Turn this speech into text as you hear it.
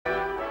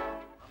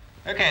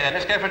Okay, then,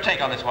 let's go for a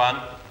take on this one.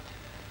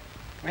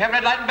 Can we have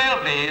red light and bell,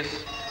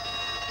 please?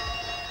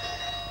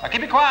 Now,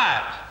 keep it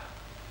quiet.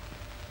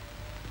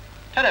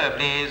 Turn over,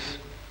 please.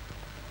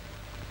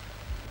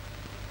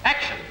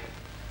 Action.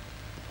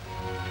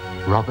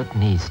 Robert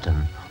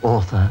Neasden,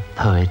 author,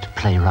 poet,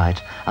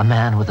 playwright, a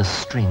man with a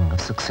string of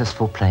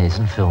successful plays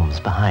and films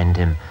behind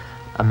him,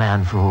 a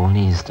man for all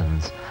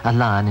Neasdens, a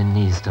lion in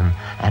Neasden,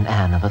 and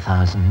Anne of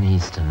 1,000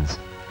 Neasdens.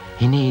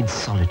 He needs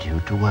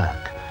solitude to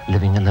work,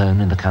 living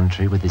alone in the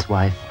country with his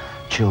wife,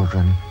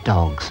 children,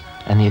 dogs,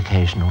 and the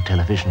occasional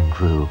television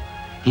crew.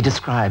 He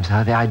describes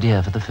how the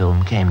idea for the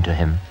film came to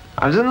him.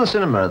 I was in the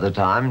cinema at the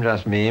time,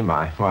 just me,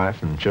 my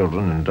wife, and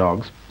children and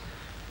dogs.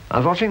 I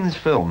was watching this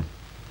film,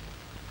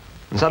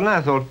 and suddenly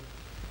I thought,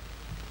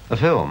 a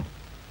film.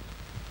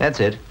 That's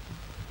it.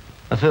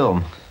 A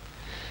film.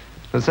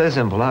 It was so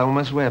simple, I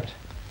almost wept.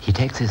 He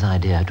takes his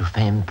idea to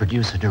famed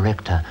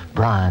producer-director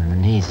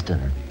Brian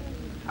Neasden.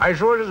 I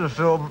saw it as a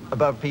film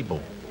about people.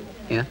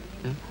 Yeah?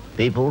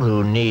 People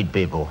who need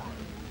people.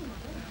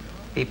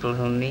 People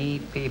who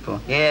need people.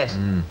 Yes.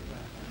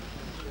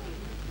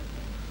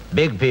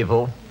 Big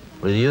people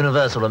with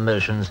universal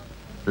emotions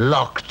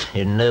locked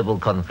in noble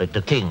conflict.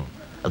 A king,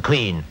 a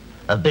queen,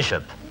 a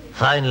bishop,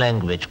 fine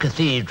language,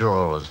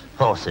 cathedrals,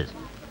 horses.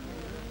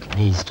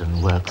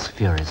 Neasden works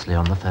furiously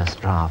on the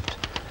first draft.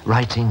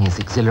 Writing is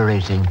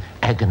exhilarating,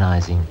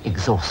 agonizing,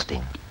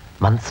 exhausting.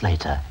 Months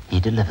later, he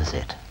delivers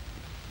it.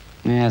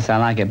 Yes, I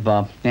like it,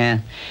 Bob. Yeah.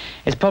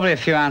 It's probably a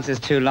few ounces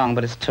too long,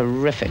 but it's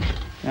terrific.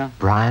 Yeah.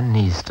 Brian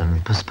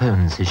Neasden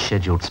postpones his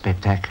scheduled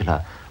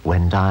spectacular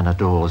When Diana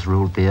Dawes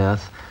Ruled the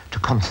Earth to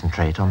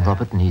concentrate on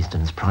Robert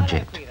Neasden's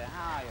project.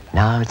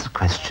 Now it's a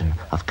question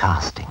of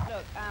casting.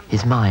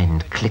 His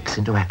mind clicks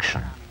into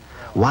action.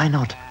 Why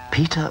not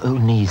Peter O.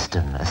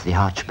 Neasden as the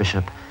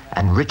Archbishop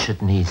and Richard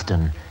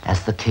Neasden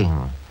as the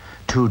King,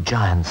 two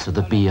giants of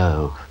the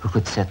B.O. who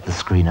could set the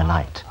screen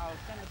alight?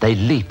 They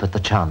leap at the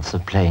chance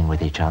of playing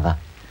with each other.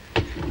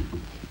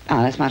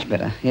 Oh, that's much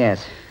better.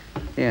 Yes.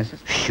 Yes.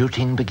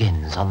 Shooting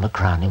begins on The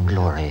Crowning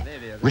Glory.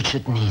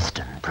 Richard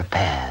Neasden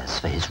prepares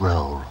for his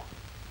role.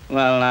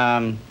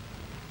 Well,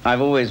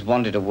 I've always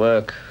wanted to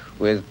work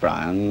with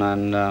Brian,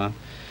 and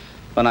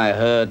when I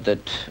heard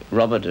that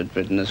Robert had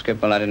written the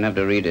script, well, I didn't have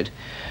to read it.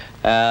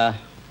 The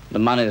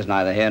money's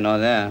neither here nor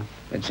there.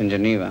 It's in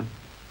Geneva.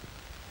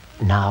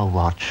 Now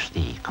watch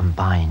the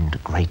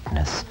combined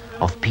greatness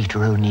of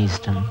Peter O.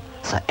 Neasden,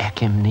 Sir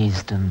Akim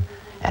Neasden,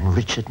 and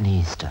Richard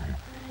Neasden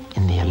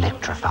in the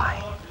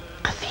electrifying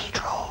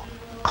cathedral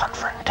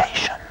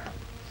confrontation.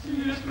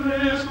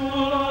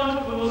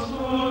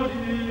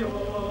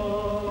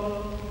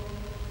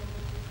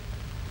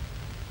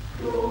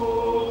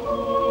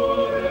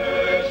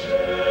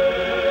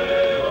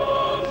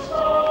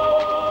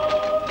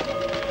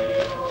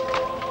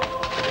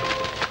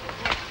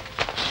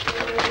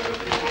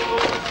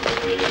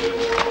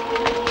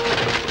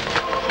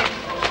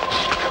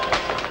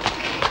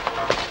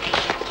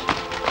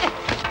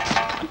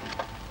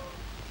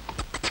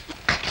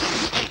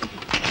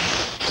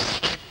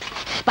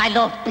 My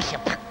Lord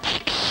Bishop.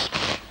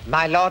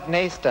 My Lord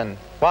Neasden,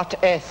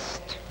 what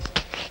is't?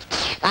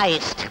 I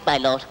ist, my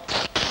lord.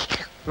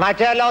 My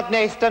dear Lord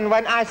Neasden,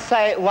 when I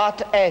say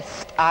what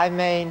is't, I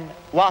mean,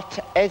 what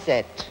is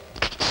it?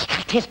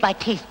 'Tis my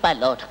teeth, my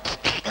lord.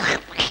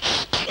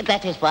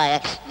 That is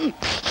why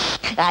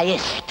I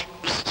ist.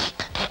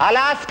 I'll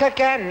ask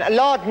again,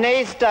 Lord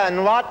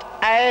Neasden, what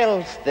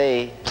ails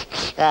thee?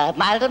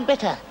 Mild and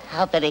bitter,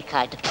 how very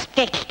kind.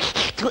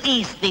 To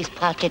ease these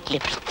parted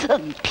lips.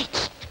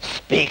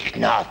 Speak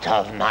not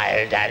of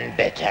mild and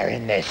bitter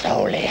in this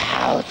holy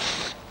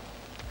house.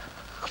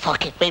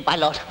 Forgive me, my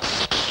lord.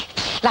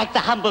 Like the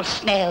humble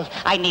snail,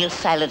 I kneel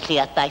silently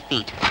at thy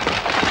feet.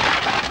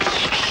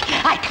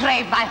 I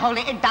crave thy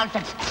holy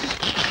indulgence.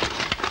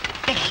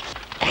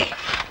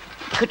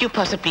 Could you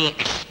possibly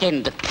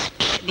extend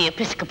the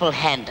episcopal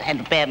hand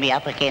and bear me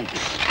up again?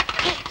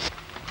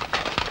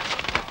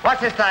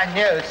 What is thy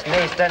news,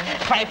 Neasden?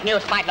 Brave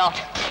news, my lord.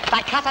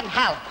 Thy cousin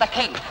Hal, the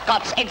king,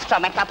 God's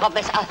instrument upon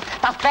this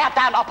earth, doth bear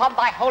down upon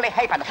thy holy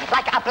haven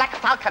like a black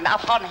falcon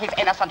upon his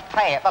innocent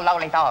prey, the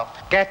lowly dove.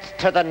 Get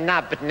to the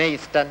nub,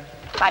 Neasden.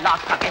 My lord,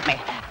 forgive me.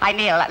 I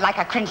kneel like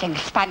a cringing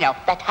spaniel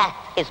that hath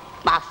his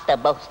master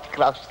most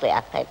closely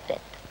offended.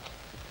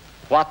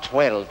 What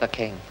will the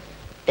king?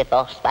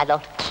 Divorce, my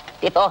lord,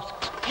 divorce.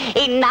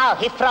 E'en now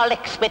he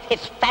frolics with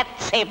his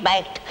fancy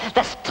mate,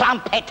 the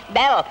strumpet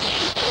Nell.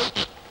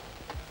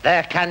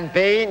 There can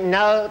be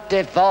no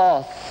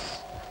divorce.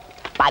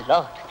 My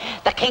lord,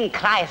 the king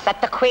cries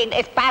that the queen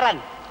is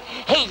barren.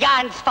 He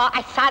yearns for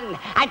a son,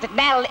 and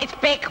Nell is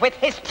big with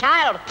his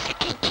child.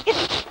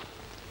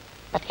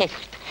 But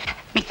haste,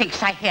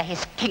 methinks I hear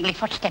his kingly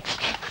footsteps.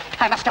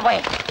 I must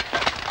away.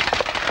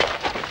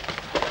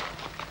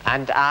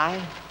 And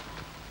I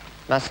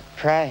must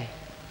pray.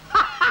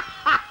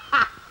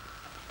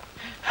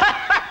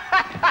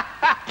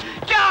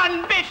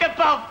 John, Bishop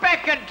of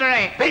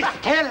Beckentry! Be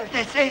still,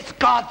 this is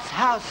God's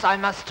house. I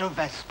must to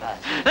vespers.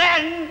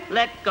 Then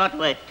let God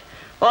wait.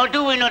 Or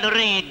do we not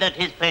read that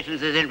his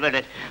patience is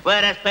infinite,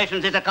 whereas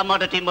patience is a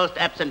commodity most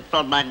absent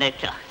from my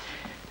nature?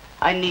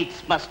 I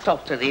needs must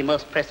talk to thee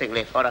most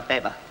pressingly for a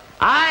favour.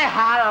 Aye,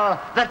 Hal,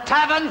 the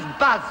taverns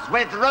buzz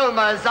with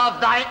rumours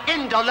of thy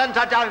indolent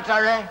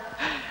adultery.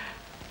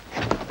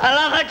 I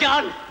love her,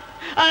 John.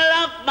 I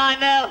love my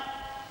Nell.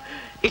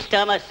 Each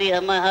time I see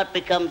her, my heart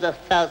becomes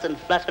 1,000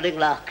 fluttering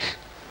larks.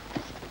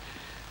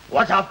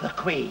 What of the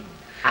Queen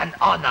and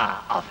honour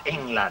of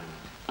England?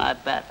 My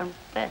barren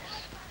Bess.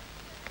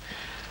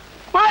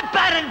 My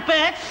barren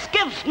Bess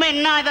gives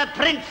me neither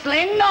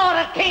princely nor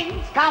a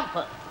king's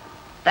comfort.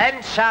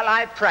 Then shall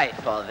I pray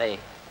for thee.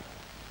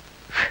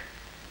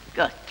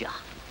 Good, John.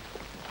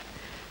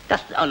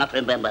 Dost thou not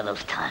remember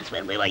those times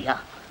when we were young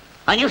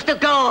and used to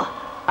go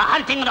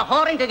hunting and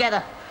whoring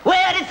together?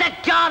 Where is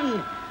that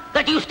John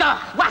that used to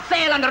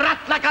wassail and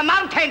rot like a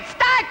mountain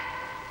stag?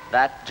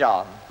 That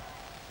John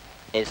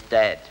is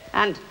dead.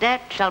 And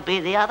dead shall be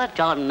the other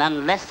John,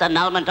 unless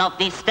annulment of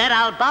these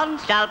sterile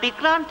bonds shall be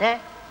granted.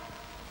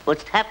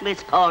 Wouldst have me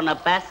scorn a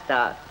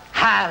bastard?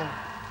 Hal,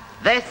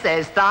 this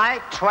is thy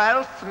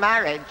 12th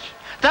marriage.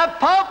 The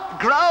Pope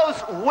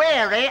grows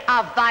weary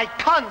of thy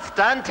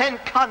constant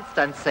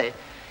inconstancy.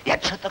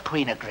 Yet should the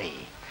Queen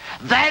agree,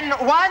 then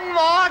one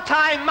more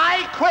time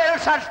my quill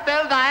shall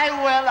spill thy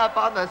will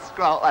upon the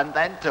scroll, and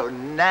then to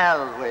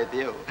knell with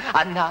you.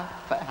 And now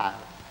for Hal,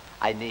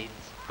 I needs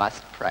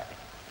must pray.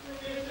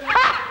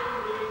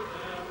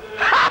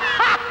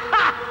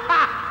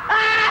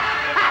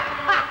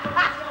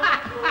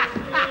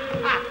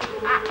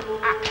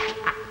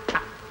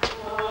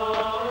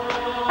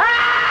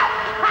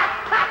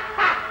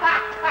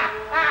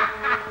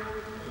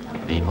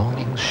 The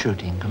morning's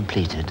shooting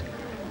completed,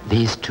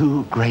 these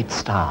two great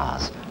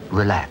stars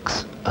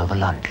relax over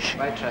lunch.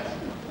 Waitress.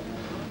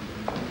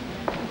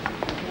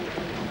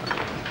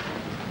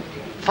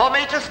 For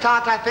me to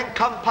start, I think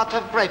compote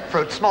of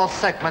grapefruit, small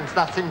segments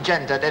thus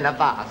engendered in a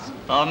vase.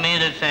 For me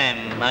the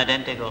same,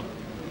 identical.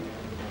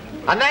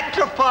 And then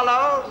to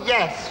follow,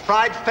 yes,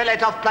 fried fillet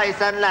of plaice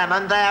and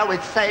lemon there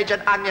with sage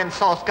and onion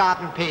sauce,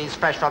 garden peas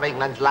fresh from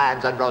England's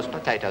lands, and roast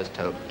potatoes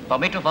too. For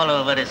me to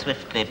follow very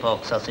swiftly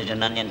pork, sausage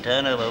and onion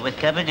turnover with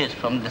cabbages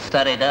from the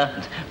Surrey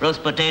Downs,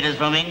 roast potatoes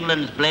from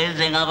England's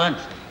blazing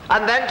ovens.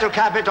 And then to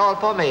cap it all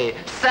for me,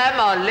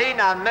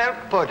 semolina milk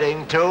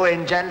pudding to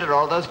engender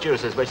all those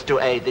juices which do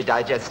aid the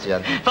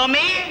digestion. For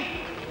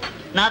me,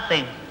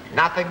 nothing.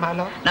 Nothing, my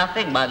lord?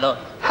 Nothing, my lord.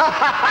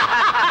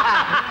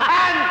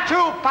 And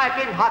two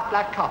piping hot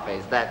black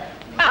coffees, then.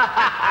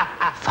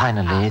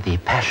 Finally, the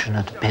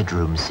passionate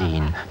bedroom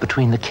scene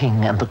between the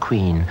King and the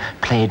Queen,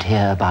 played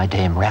here by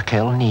Dame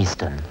Raquel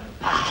Neasden.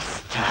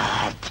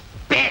 Bastard,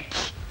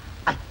 bitch,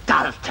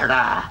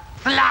 adulterer,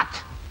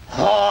 slut,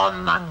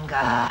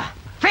 whoremonger,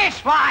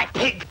 fishwife,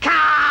 pig,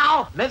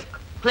 cow, milk,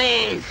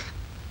 Please.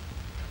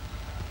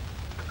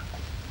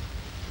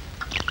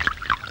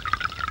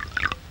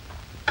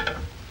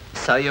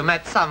 So you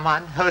met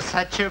someone who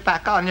set you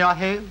back on your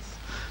heels?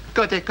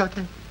 Goody,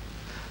 goody.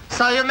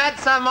 So you met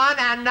someone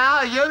and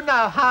now you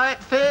know how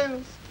it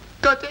feels?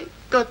 Goody,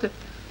 goody.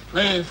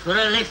 Please,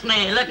 release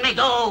me. Let me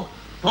go.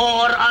 For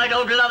I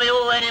don't love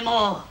you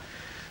anymore.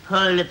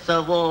 Her lips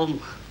are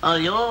warm. All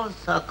yours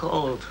are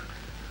cold.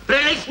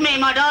 Release me,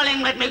 my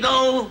darling. Let me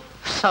go.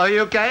 So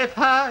you gave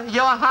her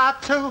your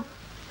heart too?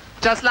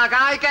 Just like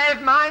I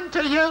gave mine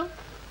to you?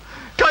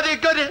 Goody,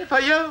 goody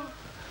for you.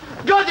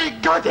 Goody,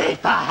 goody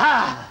for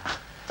her.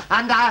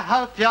 And I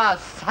hope you're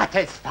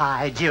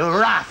satisfied, you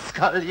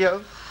rascal,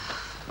 you.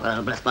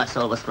 Well, bless my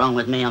soul, what's wrong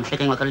with me? I'm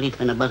shaking like a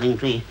leaf in a buzzing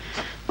tree.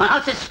 My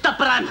heart says stop,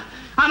 but I'm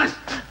as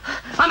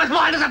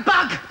wild as a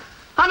bug.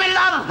 I'm in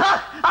love.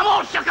 I'm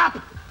all shook up.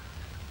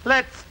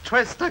 Let's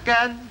twist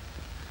again,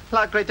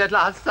 like we did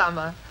last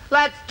summer.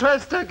 Let's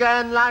twist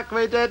again, like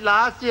we did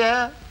last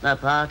year. The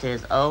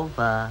party's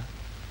over.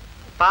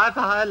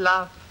 Bye-bye,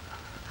 love.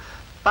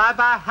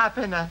 Bye-bye,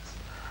 happiness.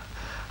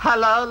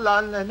 Hello,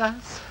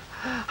 loneliness.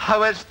 I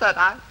wish that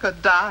I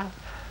could die.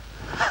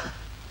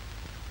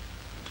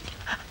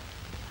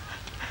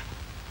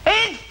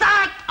 Is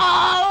that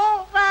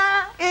all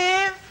there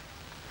is?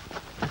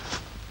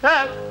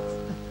 Yes.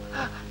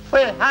 We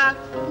have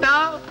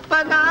no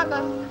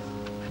bananas.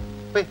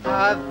 We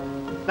have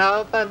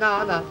no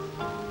bananas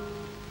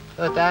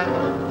today.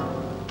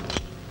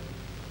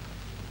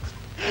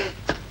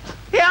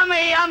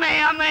 Yummy, yummy,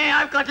 yummy.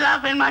 I've got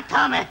love in my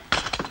tummy.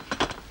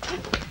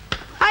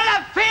 And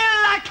I feel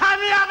like I'm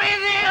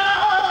loving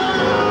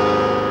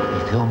you.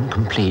 The film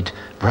complete,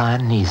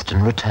 Brian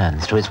Neasden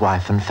returns to his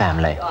wife and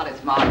family. God,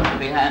 it's marvelous to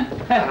be home.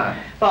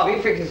 Bob, you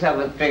fix yourself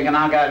with a drink and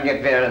I'll go and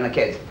get Vera and the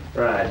kids.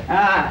 Right.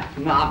 Ah,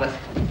 marvelous.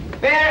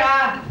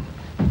 Vera!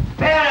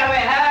 Vera,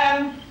 we're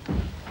home!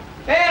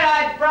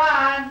 Vera, it's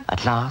Brian!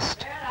 At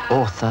last,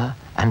 author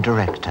and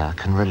director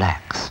can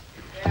relax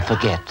and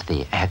forget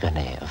the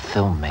agony of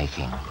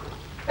filmmaking.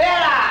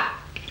 Vera!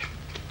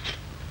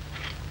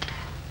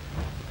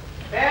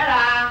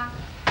 Vera!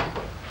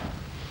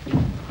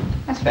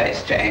 That's very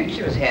strange.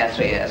 She was here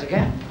 3 years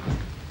ago.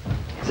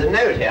 There's a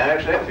note here,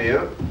 actually, for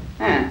you.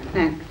 Yeah.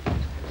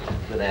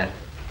 For that.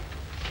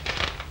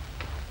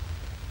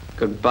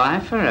 Goodbye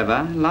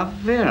forever, love,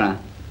 Vera.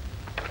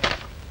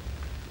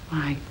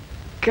 My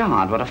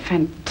God, what a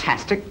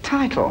fantastic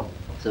title.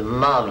 It's a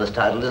marvellous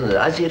title, isn't it?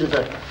 I see it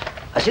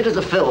as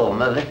a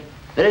film, a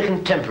very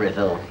contemporary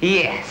film.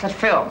 Yes, a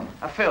film.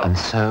 And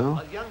so,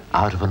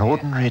 out of an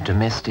ordinary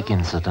domestic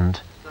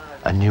incident,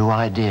 a new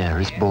idea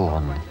is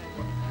born.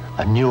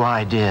 A new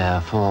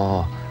idea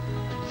for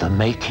the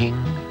making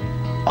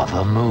of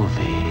a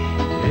movie.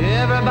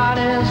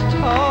 Everybody's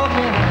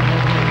talking